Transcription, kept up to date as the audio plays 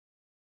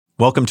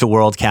Welcome to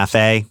World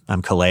Cafe.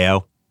 I'm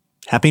Kaleo.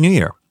 Happy New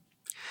Year.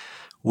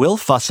 Will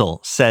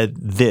Fussell said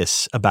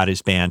this about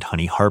his band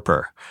Honey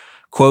Harper.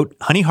 Quote,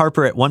 Honey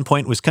Harper at one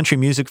point was country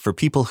music for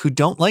people who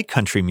don't like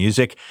country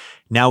music.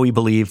 Now we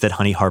believe that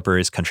Honey Harper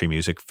is country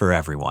music for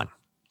everyone.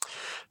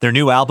 Their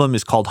new album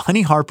is called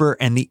Honey Harper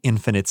and the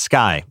Infinite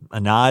Sky, a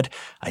nod,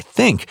 I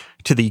think,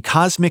 to the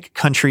cosmic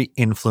country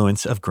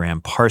influence of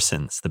Graham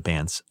Parsons, the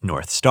band's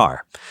North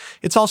Star.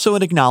 It's also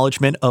an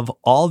acknowledgement of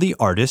all the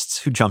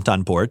artists who jumped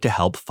on board to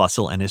help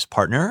Fussell and his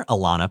partner,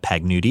 Alana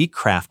Pagnuti,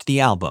 craft the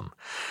album.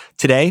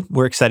 Today,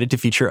 we're excited to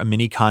feature a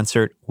mini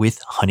concert with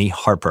Honey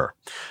Harper,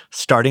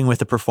 starting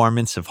with a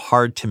performance of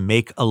Hard to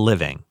Make a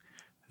Living.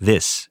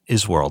 This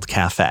is World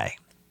Cafe.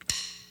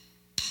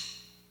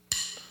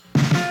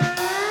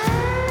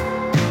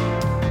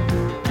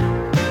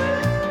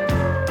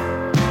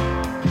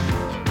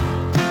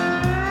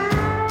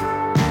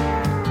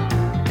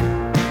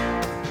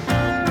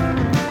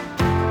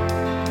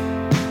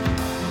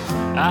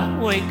 I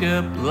wake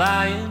up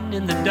lying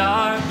in the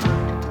dark.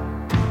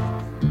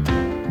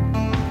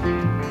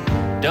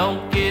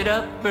 Don't get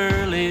up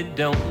early,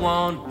 don't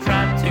want to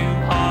try too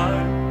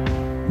hard.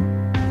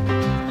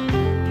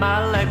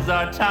 My legs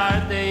are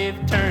tired, they've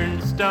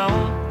turned to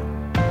stone.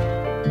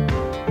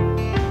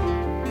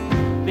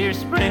 Clear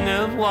spring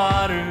of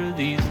water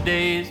these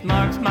days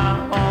marks my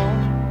home.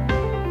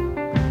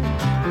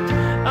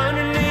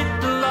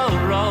 Underneath the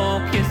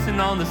laurel,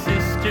 kissing on the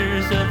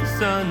sisters of the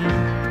sun.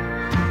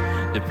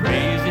 They're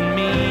praising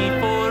me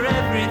for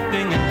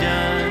everything I've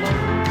done.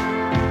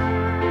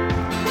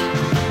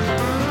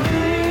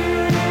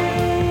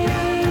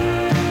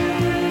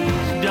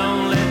 Please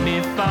don't let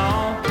me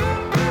fall.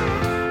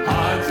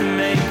 Hard to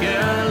make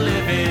a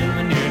living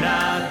when you're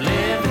not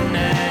living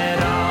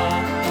at all.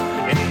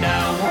 And I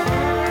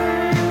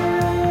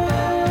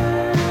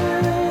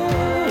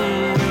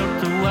won't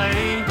wilt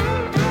away.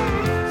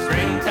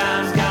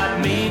 Springtime's got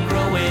me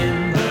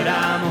growing, but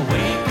I'm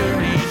awaker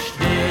each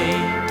day.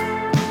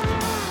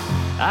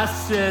 I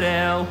set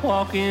out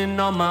walking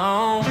on my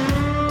own.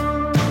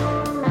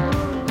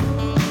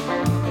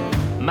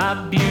 My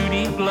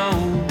beauty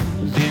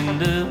glows in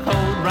the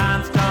cold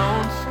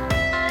rhinestones.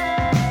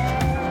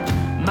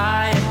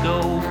 My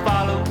echo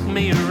follows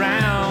me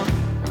around.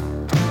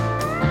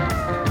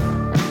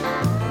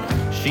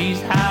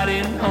 She's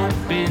hiding,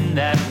 hoping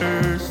that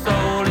her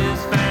soul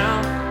is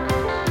found.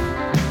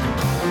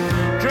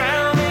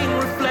 Drowning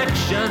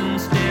reflection,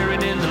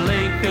 staring in the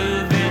lake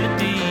of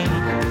vanity.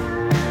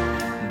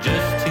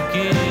 Just to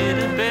get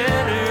a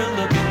better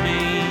look at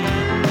me.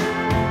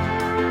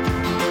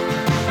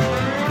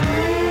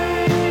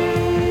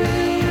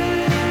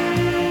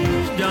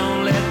 Please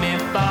don't let me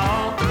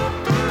fall.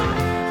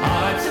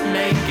 Hard to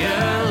make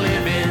a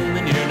living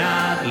when you're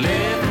not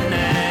living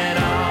at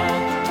all.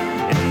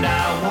 And I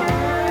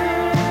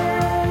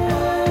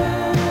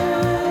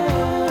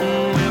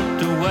won't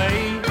wilt away.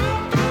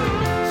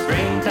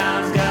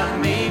 Springtime's got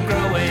me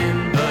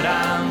growing, but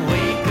I'm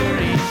weaker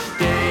each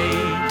day.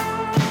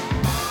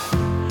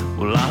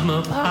 Well, I'm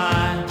up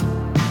high,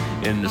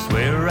 and I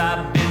swear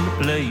I've been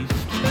replaced.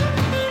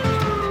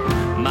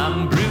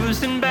 I'm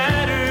bruised and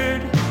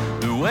battered,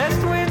 the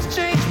west winds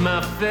changed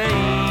my fate.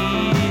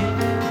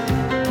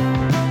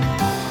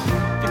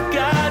 The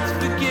God's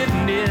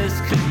forgiveness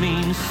could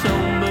mean so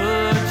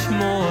much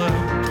more,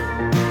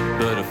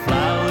 but a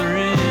flower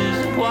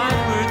isn't quite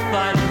worth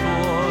fighting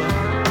for.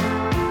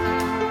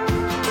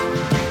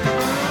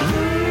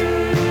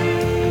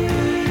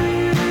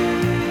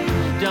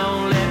 Please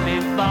don't let me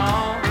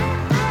fall.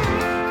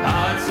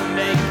 Hard to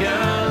make a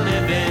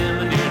living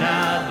when you're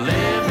not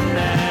living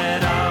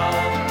at all.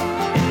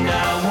 And I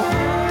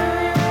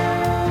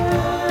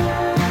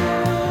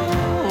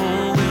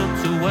won't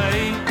wilt away.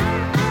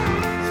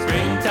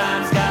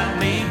 Springtime's got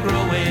me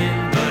growing,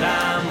 but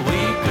I'm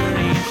weaker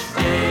each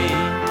day.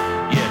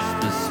 Yes,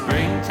 the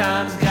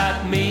springtime's got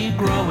me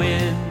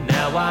growing.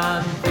 Now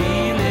I'm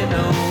feeling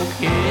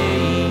okay.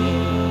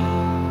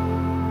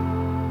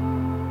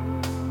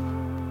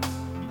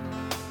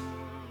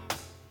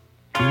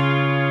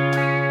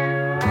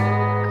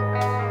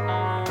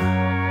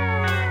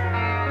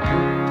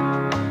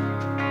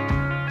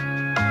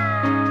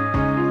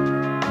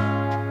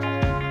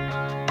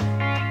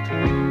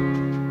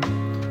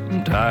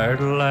 I'm tired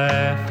of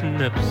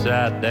laughing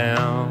upside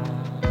down.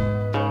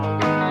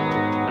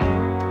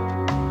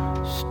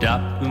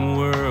 Stop the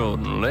world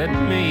and let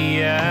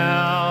me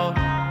out.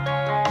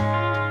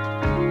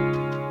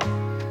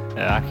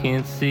 I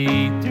can't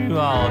see through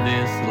all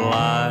this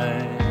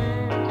light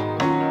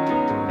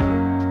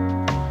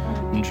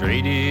and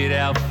trade it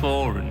out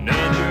for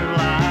another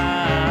life.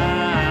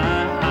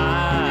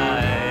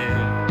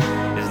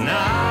 It's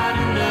not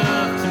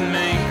enough to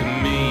make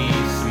me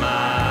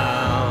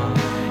smile.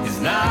 It's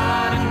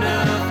not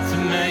enough to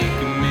make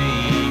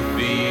me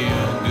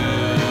feel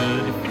good.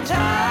 If you're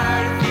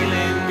tired of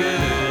feeling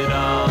good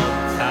all the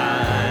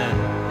time,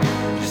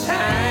 just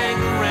hang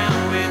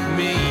around with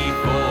me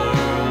for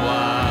a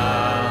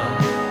while.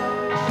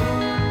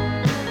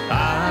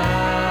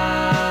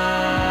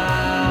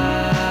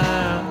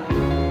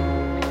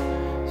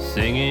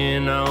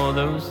 singing all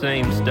those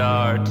same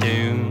star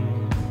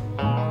tunes.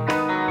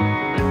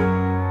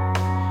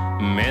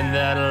 Man,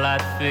 that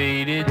light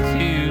faded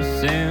too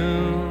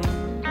soon,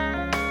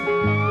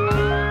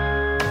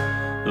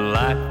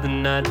 like the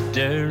night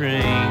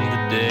during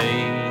the day,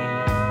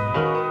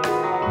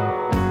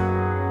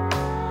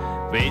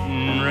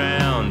 waiting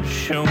round to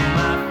show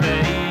my face.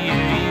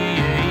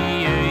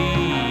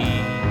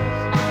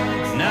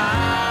 It's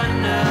not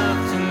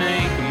enough to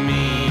make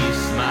me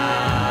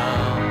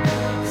smile.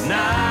 It's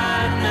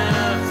not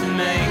enough to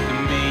make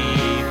me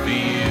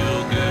feel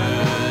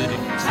good.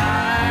 If you're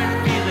tired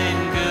of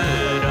feeling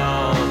good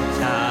all the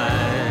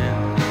time,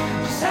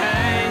 just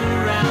hang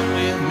around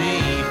with me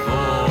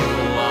for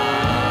a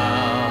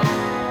while.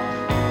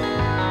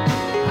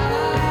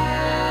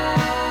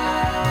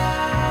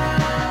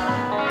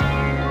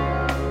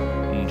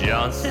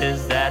 John says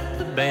that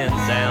the band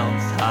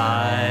sounds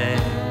high,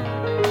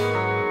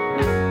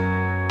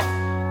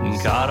 and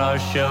caught our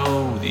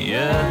show the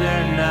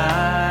other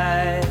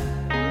night.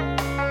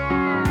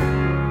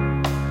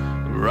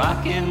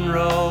 Rock and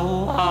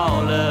Roll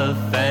Hall of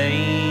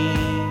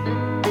Fame.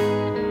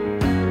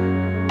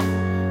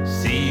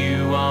 See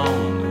you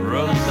on the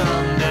road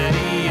someday.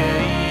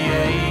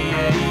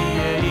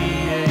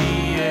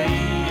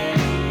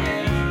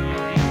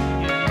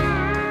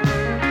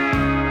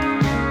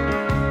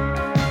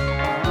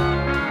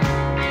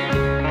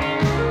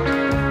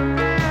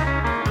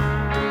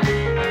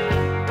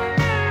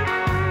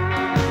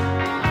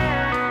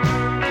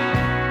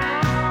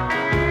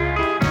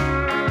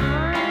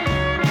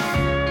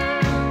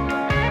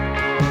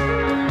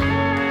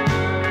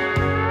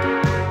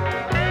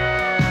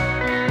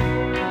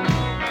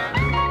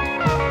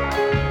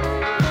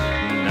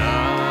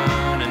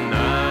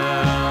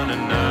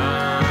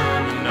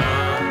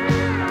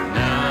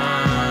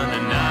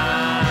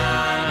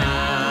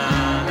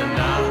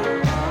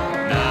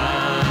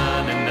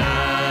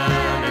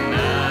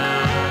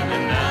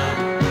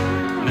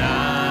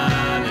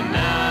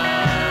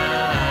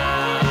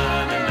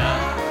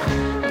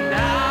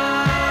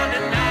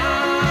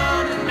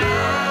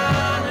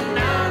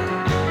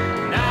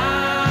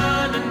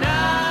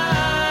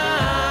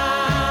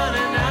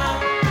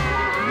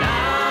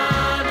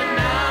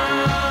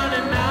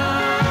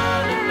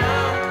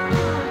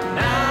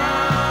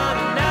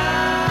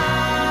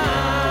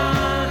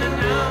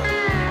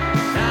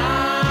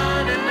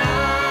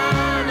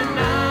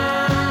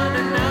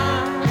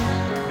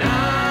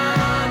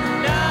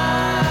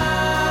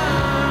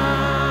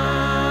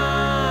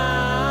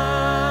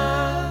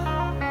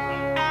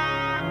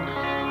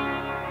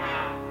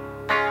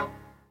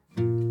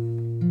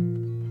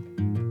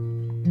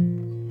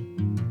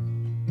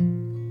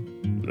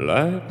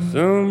 Like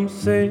some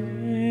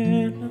sentimental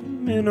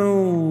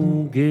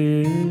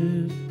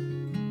gift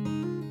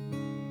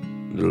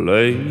that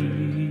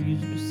lays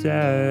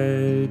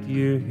beside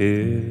your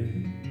head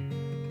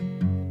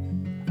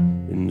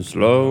and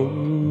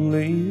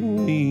slowly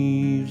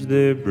weaves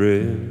their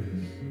breath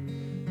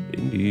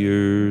into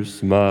your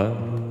smile.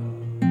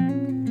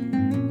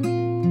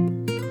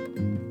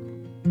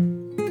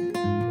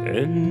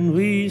 And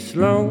we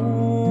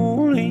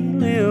slowly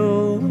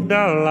lived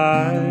our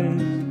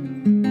lives,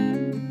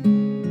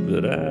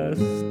 but I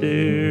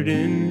stared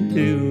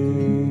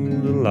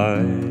into the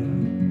light,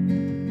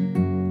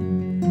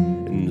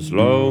 and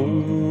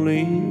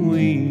slowly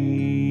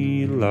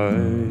we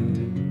realized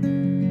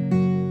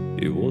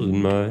it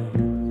wasn't mine.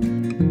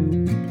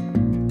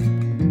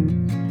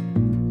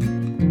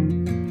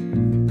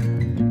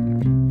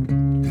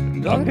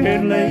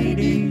 Dark-haired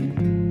lady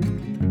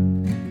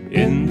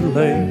in the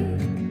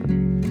lake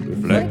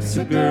reflects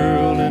a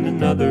girl in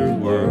another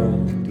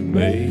world who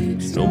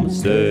makes no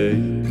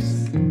mistakes.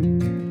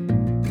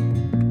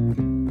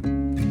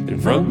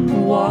 From the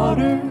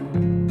water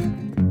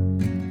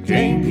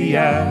came the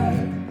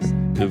eyes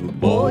of a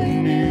boy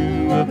who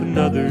knew of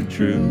another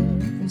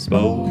truth and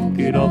spoke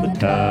it all the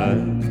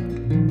time.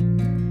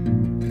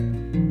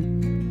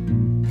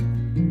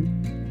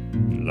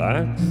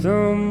 Like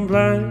some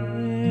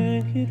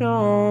blanket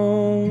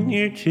on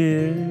your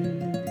chest,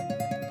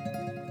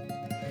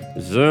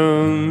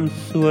 some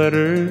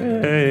sweater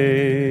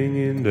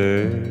hanging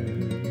there,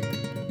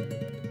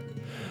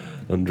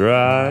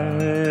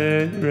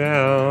 undragged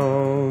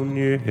round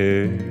your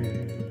hair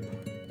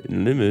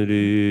in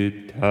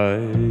limited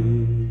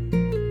time.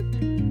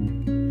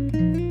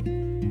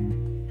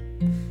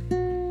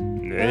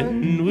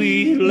 And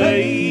we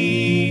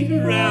laid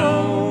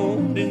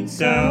around in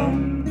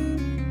sound,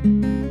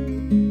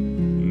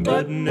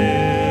 but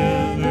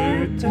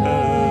never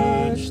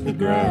touched the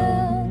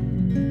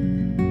ground,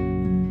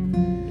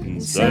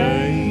 and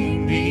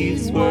sang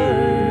these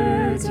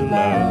words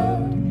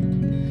aloud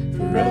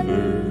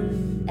forever.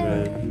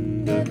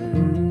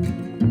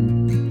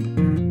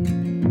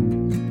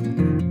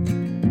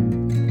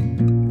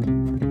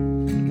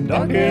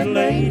 Dark-haired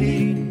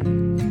lady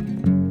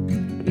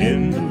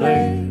in the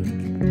lake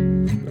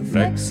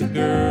reflects a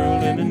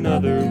girl in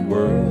another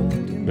world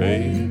who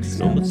makes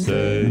no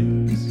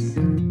mistakes.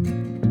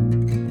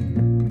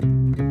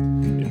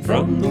 And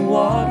from the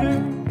water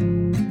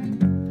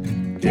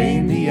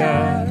the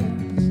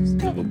eyes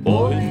of a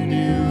boy who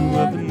knew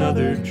of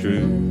another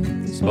truth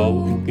and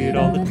spoke it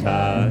all the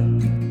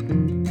time.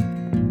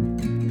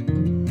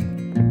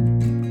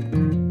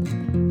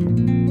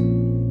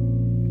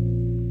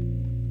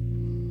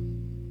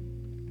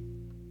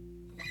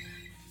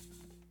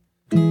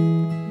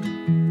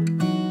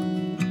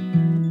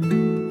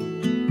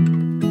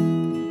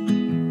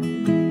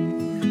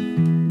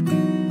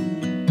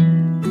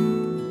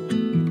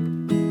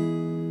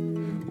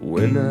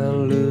 When I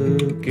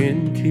look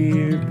into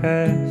your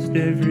past,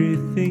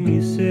 everything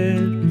you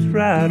said was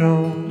right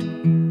on.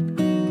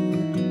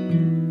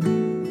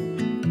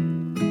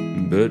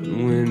 But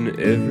when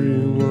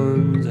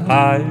everyone's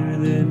higher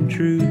than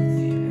truth,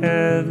 you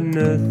have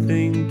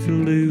nothing to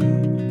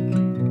lose.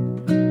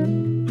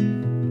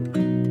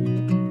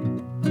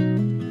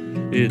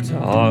 It's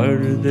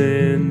harder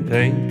than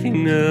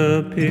painting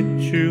a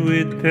picture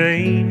with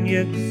pain,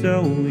 yet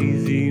so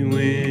easy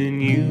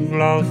when you've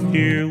lost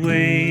your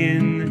way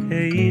in the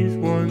haze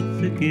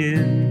once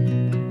again.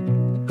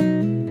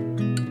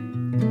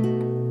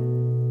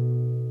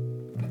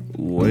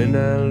 When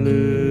I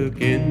look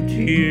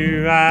into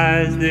your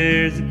eyes,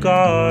 there's a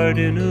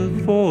garden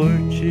of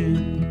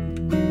fortune,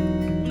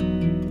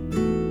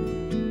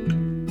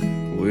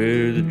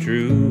 where the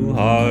true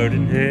heart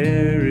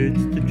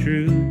inherits the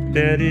truth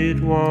that it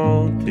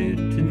wanted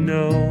to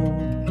know.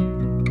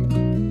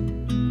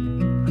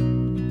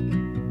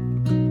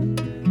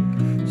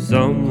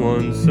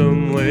 Someone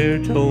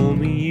somewhere told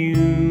me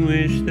you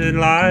wish that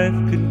life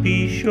could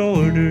be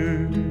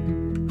shorter.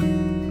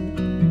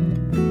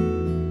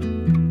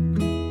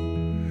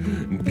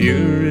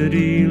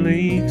 Purity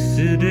leaks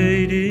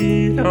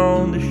sedated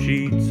on the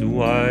sheets of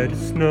white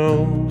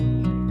snow.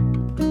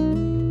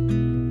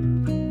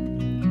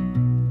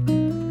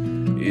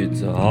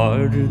 It's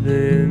harder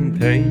than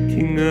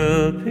painting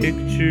a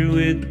picture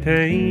with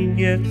pain,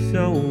 yet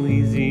so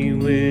easy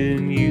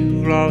when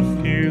you've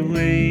lost your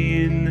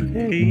way in the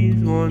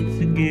haze once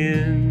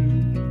again.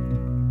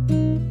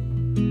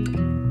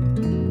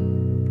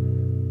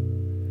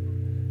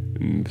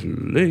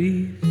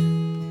 Please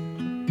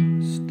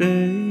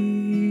stay,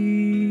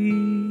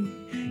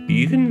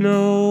 even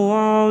though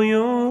all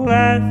your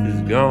life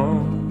is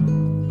gone.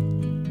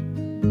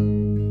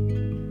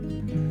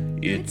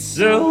 It's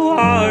so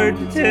hard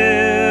to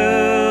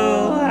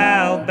tell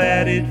how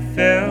bad it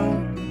felt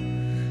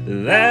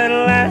that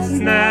last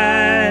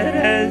night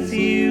as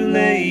you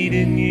laid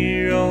in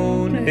your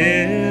own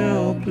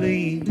hell.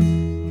 Please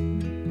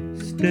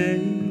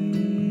stay,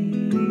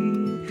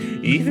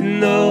 even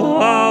though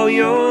all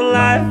your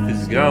life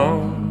is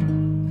gone.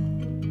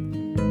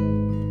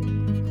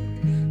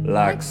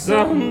 Like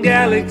some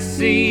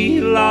galaxy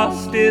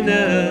lost in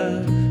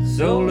a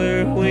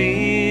solar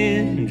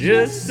wind,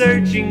 just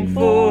searching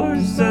for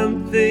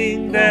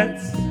something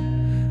that's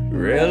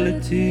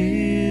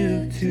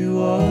relative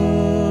to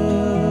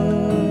us.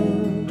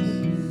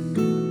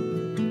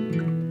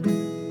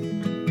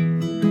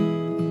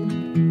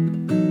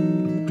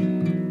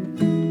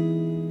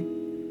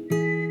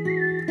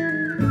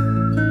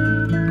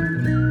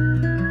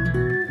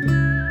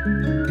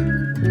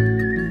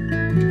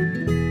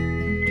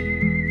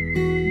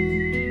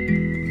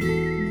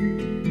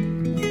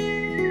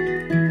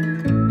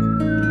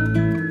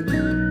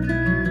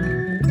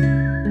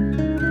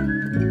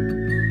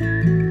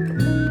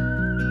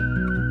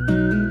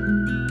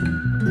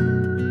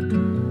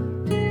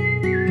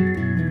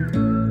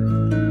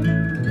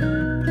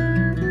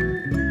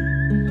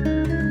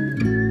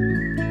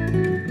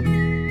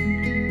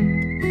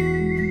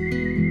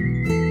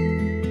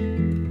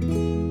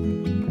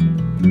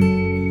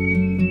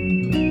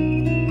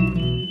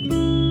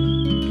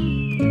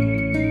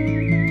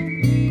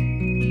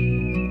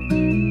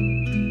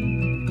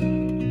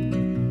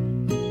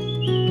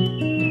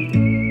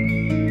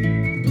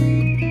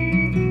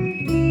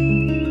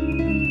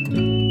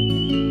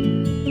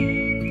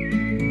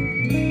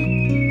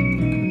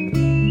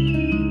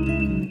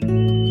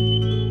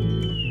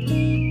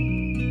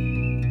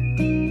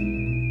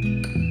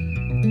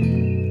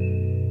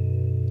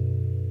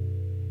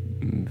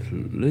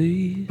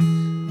 Please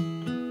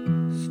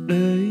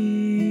stay,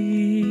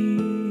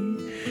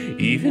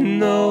 even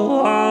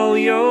though all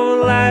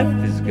your life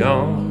is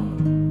gone.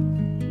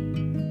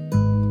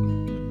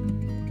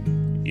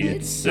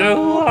 It's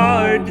so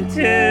hard to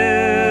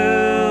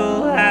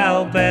tell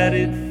how bad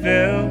it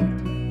felt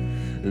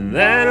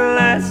that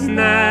last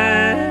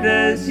night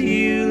as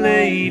you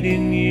laid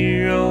in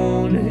your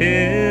own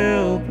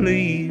hell.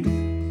 Please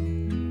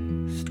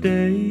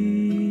stay,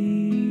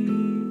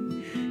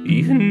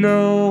 even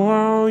though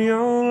all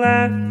your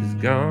life is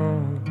gone.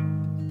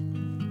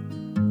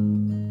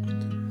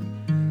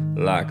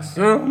 Like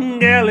some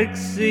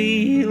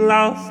galaxy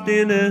lost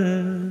in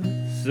a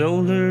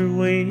solar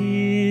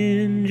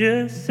wind,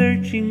 just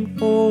searching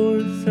for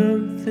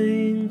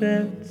something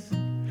that's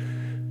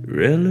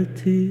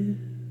relative.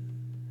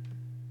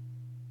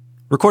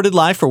 Recorded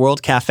live for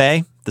World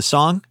Cafe, the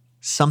song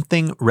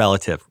Something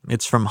Relative.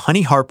 It's from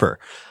Honey Harper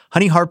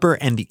Honey Harper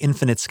and the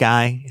Infinite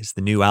Sky is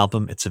the new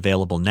album. It's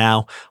available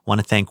now. Want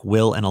to thank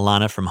Will and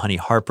Alana from Honey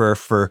Harper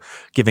for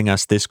giving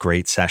us this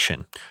great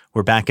session.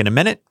 We're back in a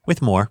minute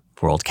with more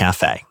World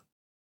Cafe.